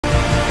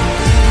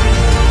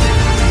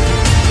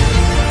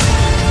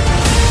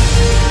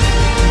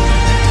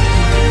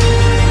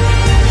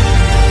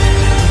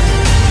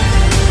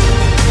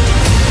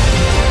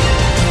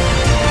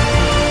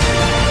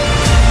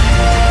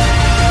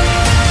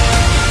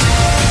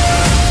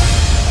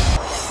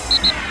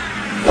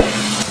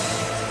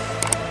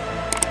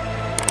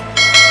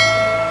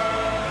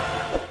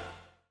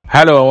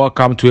Hello and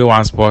welcome to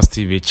A1 Sports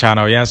TV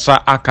channel. Yes, sir,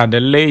 aka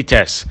the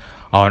latest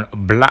on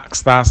Black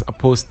Stars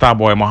poster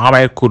boy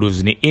Mohammed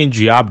Kudus ni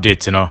injury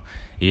update no.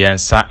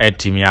 Yes, sir,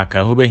 etimi aka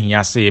hube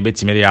hiya se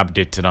ebetimi the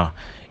update no.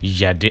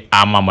 Yade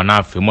ama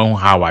mona fe mo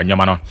hawa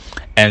nyoma no.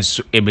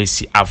 Enso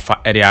ebesi afa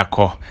ere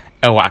akọ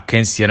ewa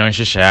akensie no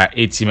nhyehyɛ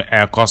etimi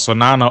ekoso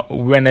na no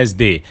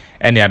Wednesday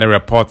any other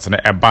reports no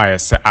eba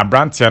say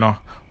Abrante no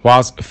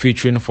whilst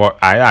featuring for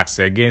Ajax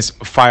against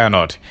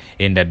Feyenoord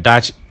in the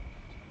Dutch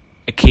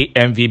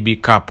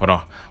KNVB Cup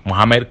no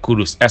Mohammed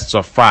Kudus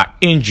so far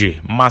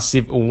injury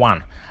massive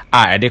one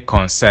the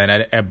concern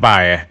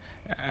eba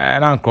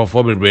na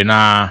nkrofo bebre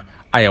na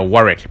I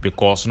worried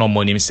because no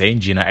money say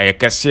injury na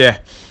kese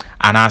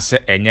and I say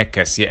enye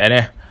kese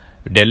ene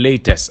the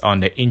latest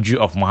on the injury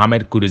of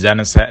Mohammed Kudus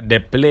and said the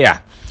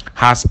player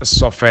has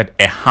suffered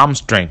a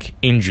hamstring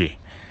injury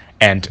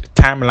and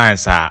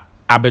timelines are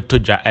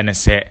abetoja and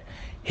say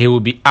he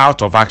will be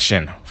out of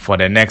action for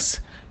the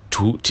next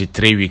 2 to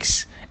 3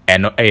 weeks.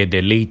 And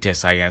the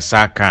latest I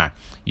can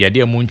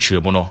yade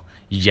munchumono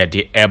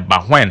yade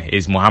eba when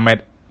is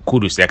Mohammed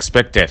Kudus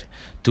expected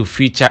to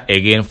feature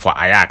again for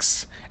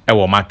Ajax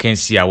ewo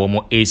Mackenzie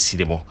awomo AC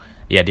demo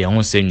yade ho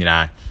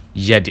senyina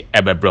yade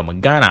ebebrom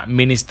Ghana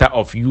Minister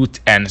of Youth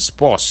and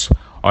Sports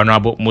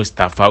Honorable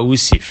Mustafa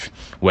Usif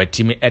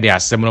wetimi ede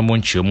asemno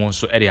munchumo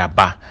so ede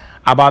aba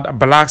about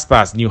Black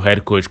Stars new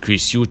head coach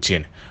Chris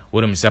Hughton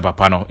wonum se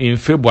papa no in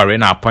February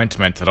na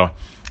appointment no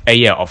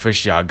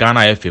official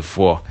Ghana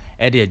FA4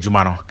 edi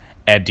adwuma no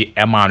edi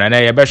emano na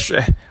ye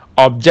behwe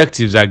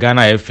objectives a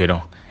Ghana FA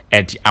no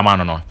edi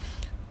amano no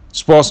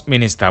Sports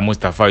Minister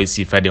Mustafa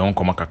Yusuf edi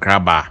honkomo kakra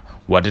ba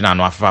wode na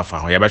no afafa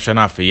ho ye behwe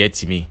na afa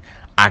yetimi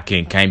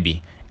akenkan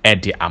bi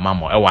edi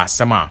amamo ewa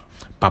asema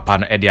papa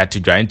no edi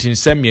atidwa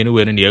entinsem mienu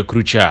we no na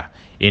crucial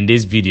in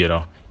this video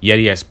no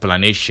ye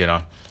explanation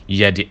no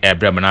ye di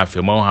ebrem na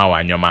afa mo ha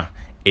wanyoma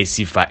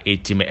esifa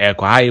etimi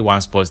ekwa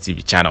A1 Sports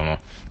TV channel no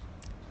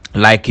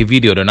like a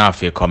video don't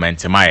have a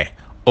comment my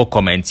or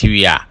comment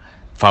here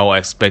for our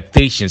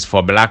expectations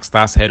for Black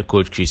Stars head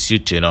coach Chris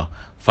Hughton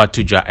for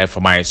Tuja for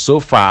my so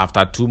far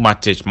after 2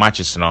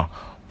 matches no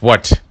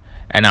what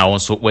and I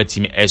also wait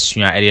me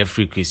esua area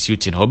free Chris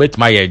Hughton hobet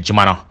my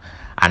jumano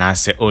and I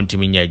say on to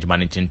me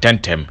jumano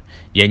intentem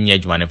yen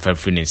jumano for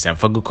free and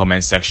for good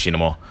comment section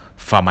more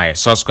for my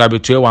subscribe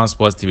to A1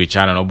 Sports TV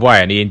channel no boy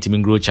and the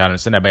intimate grow channel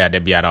send a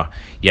the biano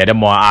yeah the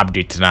more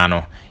update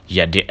nano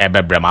yeah, the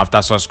eberbrem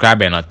after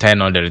subscribing or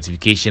turn on the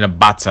notification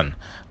button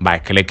by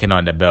clicking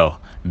on the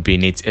bell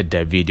beneath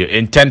the video.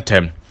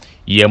 Intentem,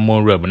 ye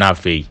more rub na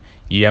fe,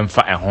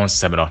 yemfa a hon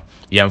semino,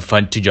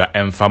 yemfan tuja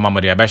emfa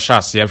Maria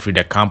Beshas, ye free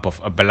the camp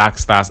of a Black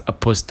Stars a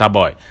poster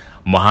boy,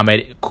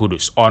 Mohammed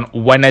Kudus on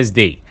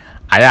Wednesday.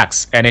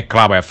 Ajax, any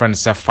club a friend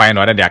say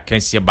Feyenoord they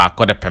can see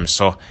back on the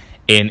PEMSO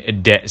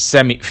in the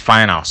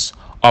semi-finals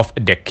of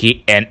the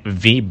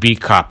KNVB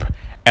Cup.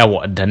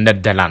 The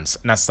Netherlands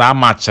na sa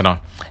match no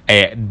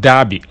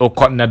derby o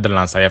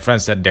Netherlands your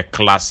friend said the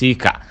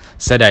Clasica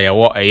said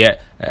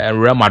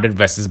Real Madrid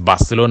versus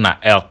Barcelona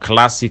El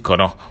Clasico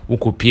no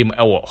ukupim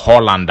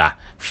Hollanda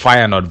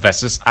Feyenoord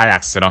versus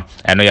Ajax no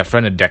and your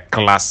friend the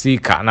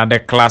Clasica na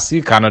the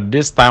Clasica no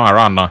this time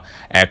around no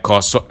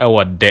so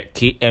the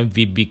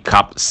KNVB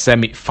Cup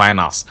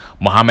semi-finals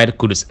Mohammed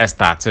Kudus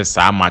started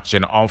sa match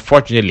and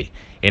unfortunately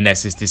in the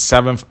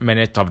 67th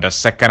minute of the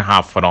second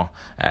half,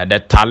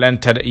 the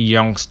talented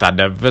youngster,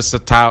 the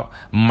versatile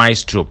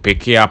maestro,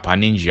 pick up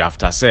an injury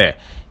after say,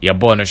 you're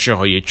born to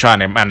show you trying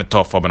to man the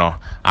top for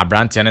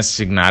Abrante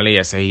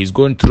signal say he's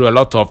going through a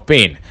lot of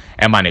pain.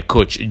 Emane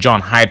coach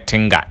John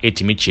Heitinga,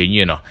 Etimiche,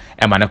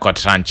 Emane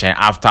Kotranche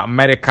after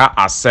medical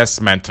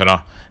assessment,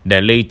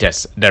 the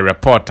latest, the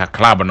reporter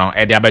club,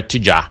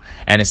 Ediabetija,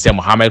 and say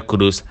Mohammed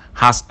Kudus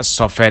has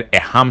suffered a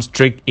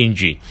hamstring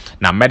injury.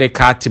 Now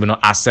medical team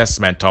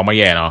assessment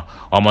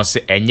almost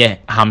say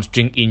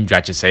hamstring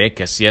injury say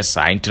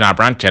KCSI into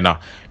Branch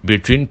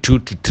between 2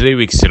 to 3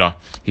 weeks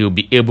he will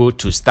be able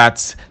to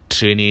start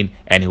training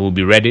and he will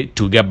be ready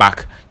to get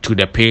back to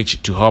the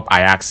pitch to help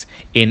Ajax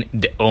in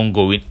the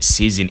ongoing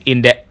season.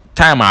 In the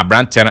time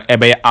Branton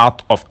ebe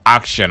out of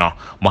action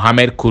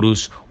Mohammed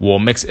Kudus will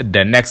mix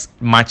the next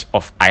match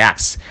of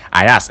Ajax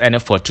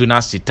and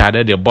Fortuna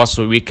started the boss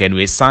weekend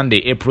with Sunday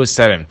April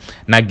 7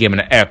 na game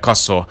na air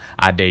castle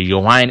at the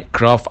Johan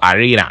Cruyff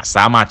Arena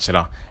sa match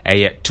at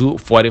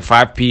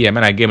 2:45 p.m.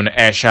 and a game na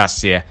air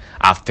shots here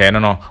after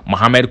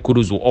Mohammed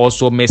Kudus will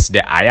also miss the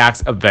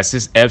Ajax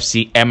versus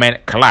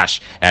FCMN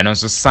clash and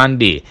also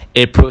Sunday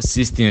April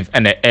 16th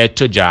and the air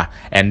Toja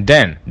and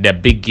then the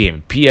big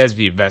game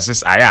PSV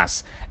versus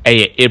Ajax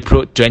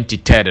April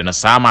 23rd and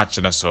a match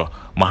so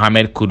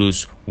Mohammed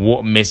Kudus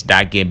will miss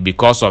that game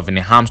because of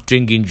the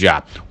hamstring injury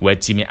where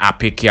Timmy are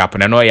picking up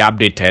and I know you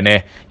update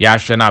and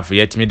Yashana for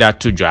yet me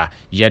that Tuja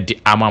yet the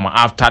Amama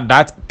after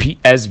that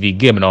PSV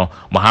game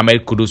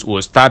Mohammed Kudus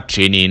will start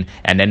training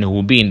and then he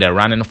will be in the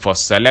running for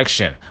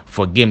selection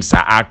for games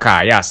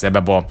aka ya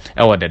sebebo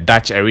e the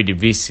Dutch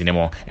Eredivisie ni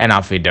mo and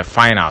after the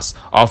finals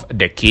of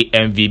the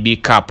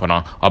KNVB Cup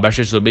no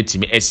obehwe so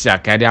betimi esi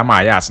aka de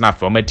ama ya na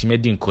after omatimi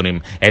di nkonim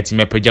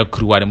etimi peja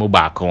kruwa de mo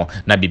baako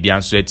na bibia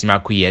nso etimi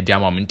akoye de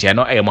ama mntia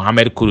no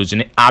Mohammed Kudus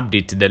ni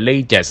update the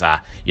latest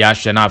ya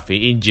hwe na after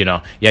engine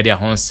ya de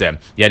honsem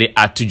ya de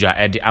atujwa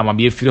e de ama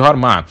be firi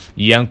horma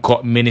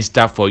yenko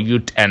Minister for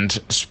Youth and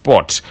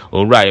Sport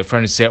alright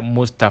friend say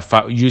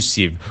Mustafa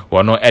Yusuf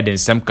wono eden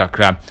sem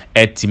kakra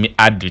etimi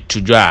ade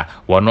tujwa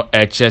wono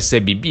echese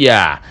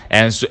bibia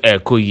enso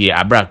ekoye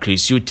abra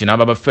Chris na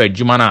baba fa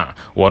adwuma na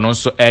wono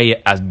nso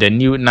as the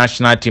new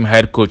national team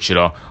head coach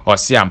ro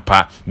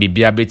osiampa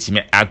bibia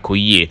betimi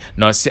akoye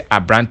na osi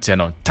abrante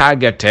no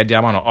target e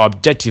ama no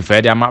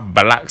objective e ama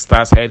Black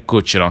Stars head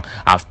coach ro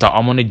after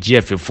omono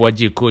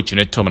GF4G coach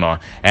no tom no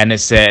and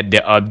said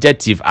the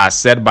objective as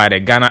set by the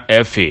Ghana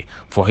FA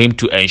for him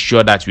to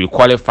ensure that we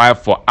qualify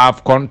for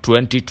AFCON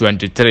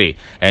 2023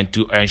 and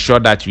to ensure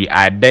that we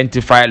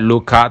identify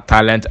local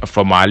talent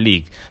from our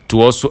league,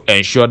 to also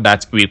ensure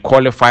that we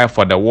qualify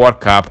for the World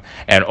Cup,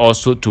 and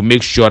also to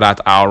make sure that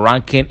our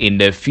ranking in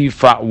the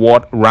FIFA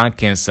World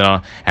Rankings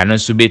and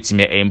also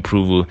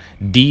improve.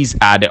 These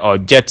are the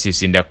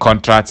objectives in the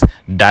contract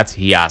that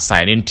he has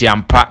signed. In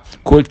Tiampa,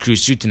 Coach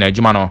Chris Hughton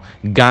Ejumano,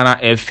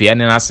 Ghana FA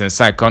and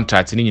inside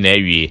contract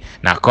in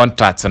na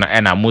contract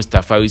na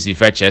Mustafa Yusuf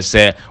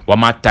say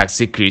wama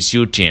taxi Chris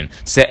Hughton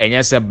say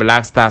enye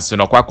Black Stars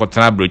no kwa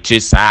kotana broche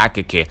saa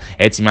keke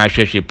etimi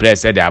ahwehwe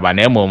press de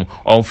abanemom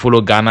on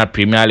follow Ghana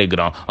Premier League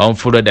no on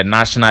follow the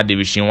National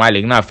Division 1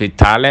 League na fi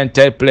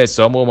talented players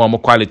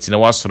omo quality no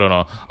wasoro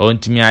no on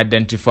timi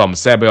identify am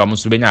say be omo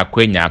so benya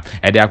akwenya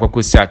e de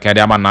akwakosi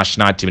akade ama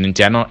national team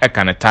ntia no e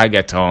kan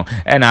target on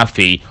and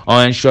afi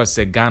on ensure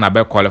say Ghana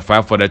be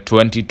qualify for the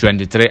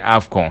 2023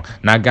 AFCON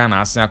na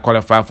Ghana asan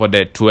qualify for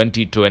the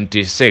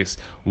 2026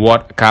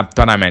 World Cup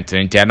tournament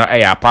ntia no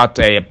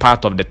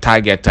part of the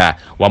target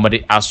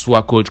wamade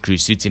aswa coach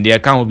Chris Hughton the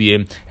account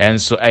be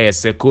and so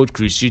say coach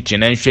Chris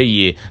Hughton enhwe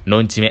ye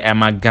no ntimi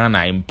ema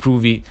Ghana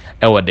improve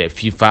the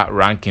FIFA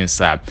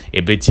rankings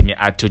ebetimi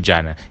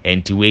atojana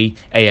entiwe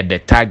the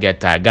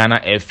target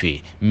Ghana FA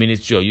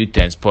Ministry of Youth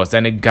and Sports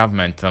and the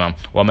government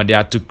wamade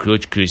atu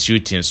coach Chris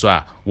Hughton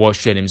so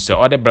wash him so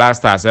all the Black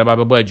Stars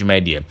babo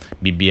adwumadie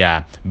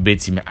bibia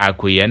betimi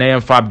akoye na yem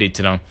update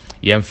no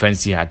yem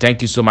fancy her.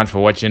 Thank you so much for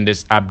watching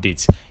this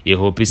update. You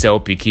hope you say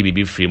opiki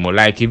bibi free mo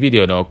like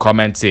video no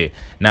comment say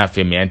na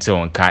femi ente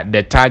onka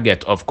the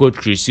target of coach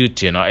Chris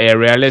Hughton no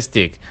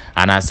realistic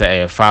and as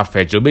a far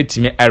fetch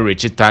obetimi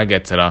reach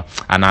target no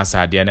and as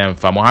ade na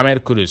mfa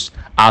Mohammed Kudus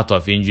out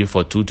of injury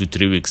for 2 to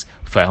 3 weeks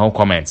for home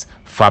comments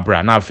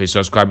Fabra now if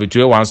subscribe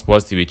to One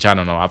Sports TV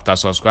channel no after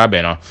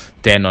subscribing no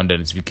turn on the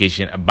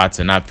notification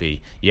button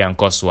afi yen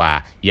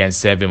koswa yen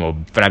serve mo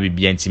fana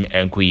bibia ntimi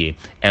enkoye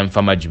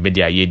emfama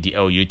media ye di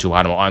YouTube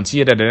hano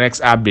until the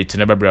next update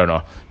never bro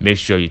no make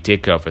sure you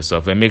take care of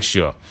yourself and make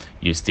sure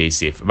you stay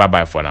safe. Bye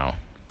bye for now.